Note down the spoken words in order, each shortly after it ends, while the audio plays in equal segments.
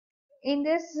In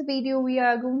this video, we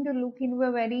are going to look into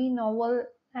a very novel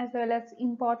as well as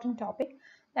important topic,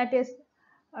 that is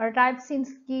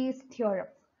Rybczynski's theorem.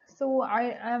 So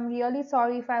I am really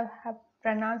sorry if I have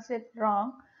pronounced it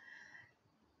wrong.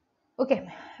 Okay,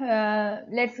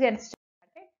 let's get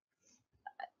started.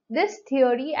 This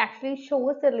theory actually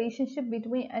shows the relationship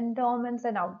between endowments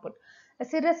and output. A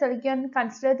serious can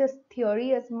consider this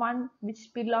theory as one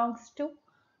which belongs to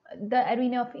the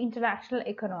arena of international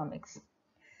economics.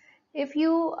 If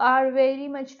you are very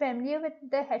much familiar with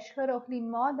the Heschler-Ohlin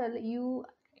model, you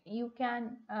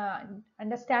can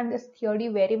understand this theory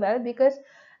very well, because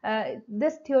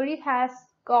this theory has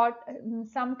got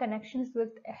some connections with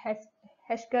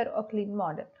Heschler-Ohlin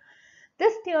model.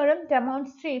 This theorem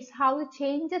demonstrates how the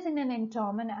changes in an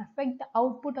endowment affect the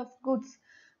output of goods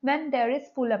when there is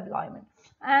full employment,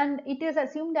 and it is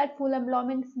assumed that full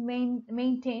employment is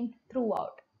maintained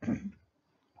throughout.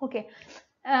 Okay,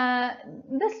 uh,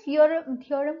 this theorem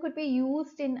could be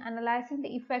used in analyzing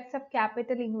the effects of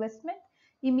capital investment,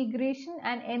 immigration,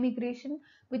 and emigration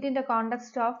within the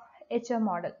context of HR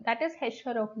model, that is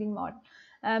Heschler-Ohlin model.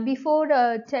 Before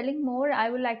telling more,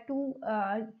 I would like to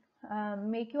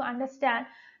make you understand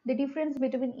the difference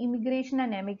between immigration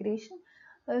and emigration.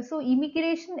 So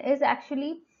immigration is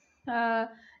actually the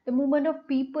movement of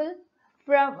people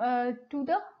from to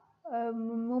the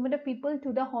movement of people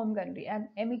to the home country, and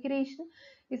emigration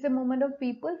is a movement of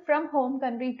people from home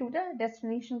country to the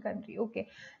destination country. Okay,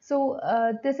 so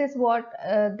this is what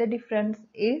the difference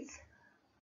is,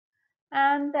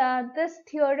 and this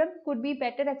theorem could be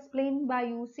better explained by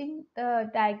using the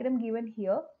diagram given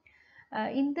here.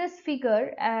 In this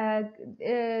figure,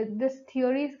 this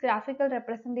theory's graphical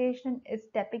representation is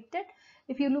depicted.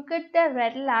 If you look at the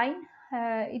red line,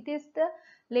 it is the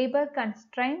labor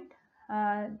constraint,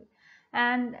 uh,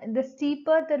 and the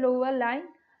steeper the lower line,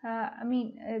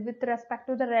 with respect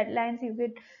to the red lines, you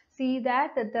could see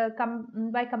that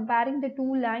by comparing the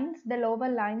two lines, the lower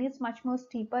line is much more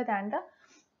steeper than the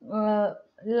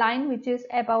line which is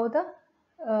above the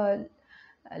uh,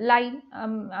 line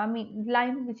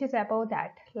which is above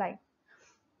that line.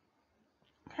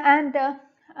 And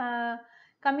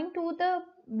coming to the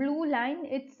blue line,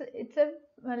 it's a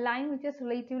line which is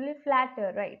relatively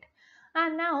flatter, right?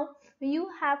 And now you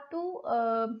have to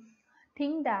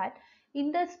think that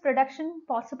in this production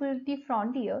possibility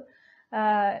frontier,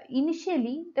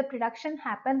 initially the production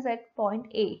happens at point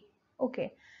A.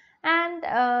 Okay, and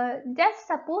just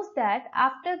suppose that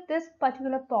after this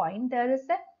particular point there is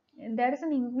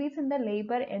an increase in the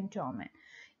labor endowment.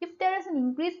 If there is an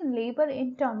increase in labor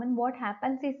endowment, what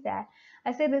happens is that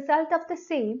as a result of the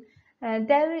same,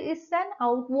 there is an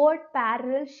outward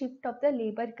parallel shift of the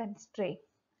labor constraint.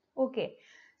 Okay,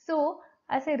 so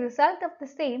as a result of the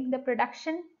same, the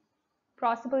production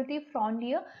possibility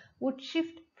frontier would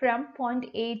shift from point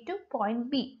A to point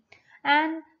B,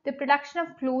 and the production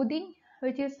of clothing,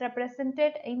 which is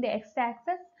represented in the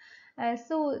x-axis.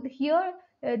 So here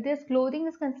this clothing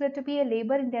is considered to be a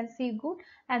labor intensive good,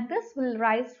 and this will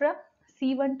rise from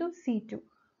C1 to C2.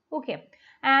 Okay,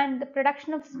 and the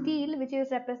production of steel, which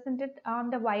is represented on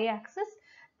the y-axis,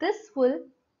 this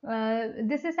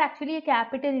is actually a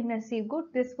capital intensive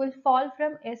good. This will fall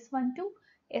from S1 to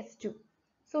S2.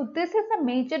 So this is a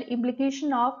major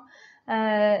implication of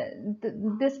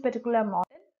this particular model.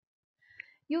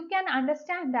 You can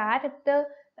understand that if the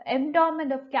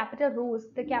endowment of capital rose,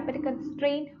 the capital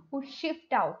constraint would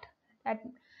shift out.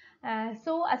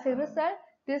 So as a result,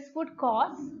 this would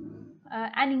cause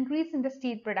an increase in the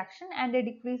steel production and a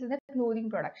decrease in the clothing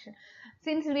production.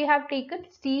 Since we have taken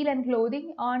steel and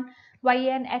clothing on y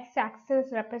and x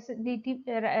axis respectively,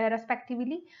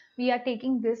 we are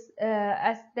taking this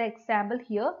as the example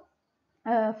here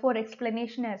for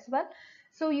explanation as well.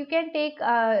 So you can take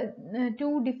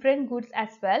two different goods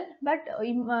as well, but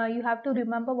you have to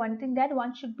remember one thing, that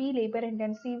one should be labor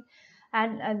intensive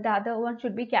and the other one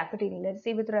should be capital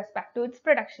intensive with respect to its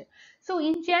production. So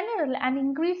in general, an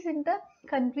increase in the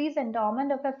country's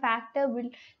endowment of a factor will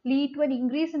lead to an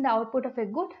increase in the output of a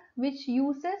good which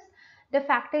uses the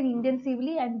factor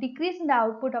intensively, and decrease in the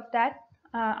output of that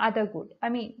other good,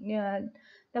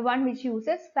 the one which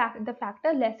uses the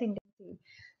factor less intensively.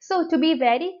 So to be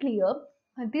very clear,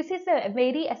 this is a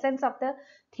very essence of the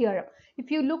theorem.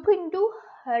 If you look into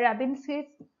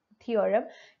Rybczynski's theorem,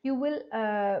 you will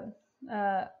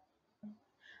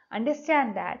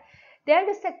understand that there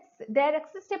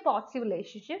exists a positive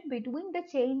relationship between the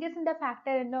changes in the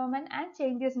factor endowment and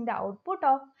changes in the output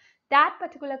of that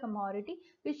particular commodity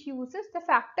which uses the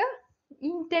factor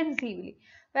intensively.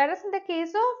 Whereas in the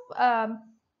case of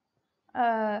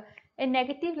a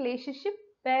negative relationship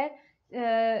where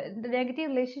the negative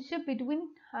relationship between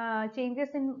changes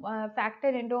in factor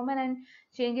endowment and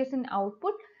changes in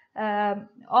output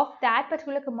of that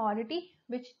particular commodity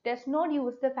which does not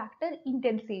use the factor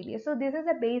intensively. So this is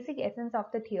the basic essence of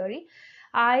the theory.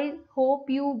 I hope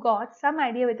you got some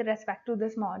idea with respect to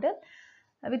this model.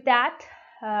 With that,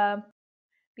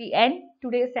 we end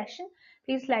today's session.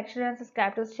 Please like, share and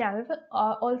subscribe to this channel.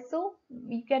 Also,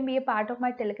 you can be a part of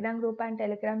my Telegram group and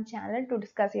Telegram channel to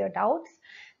discuss your doubts.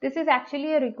 This is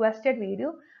actually a requested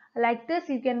video. Like this,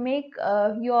 you can make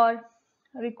your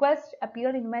request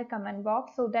appear in my comment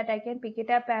box so that I can pick it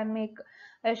up and make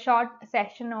a short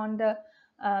session on the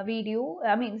video.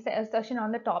 I mean, a session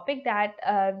on the topic that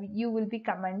you will be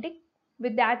commenting.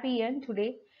 With that, we end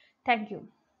today. Thank you.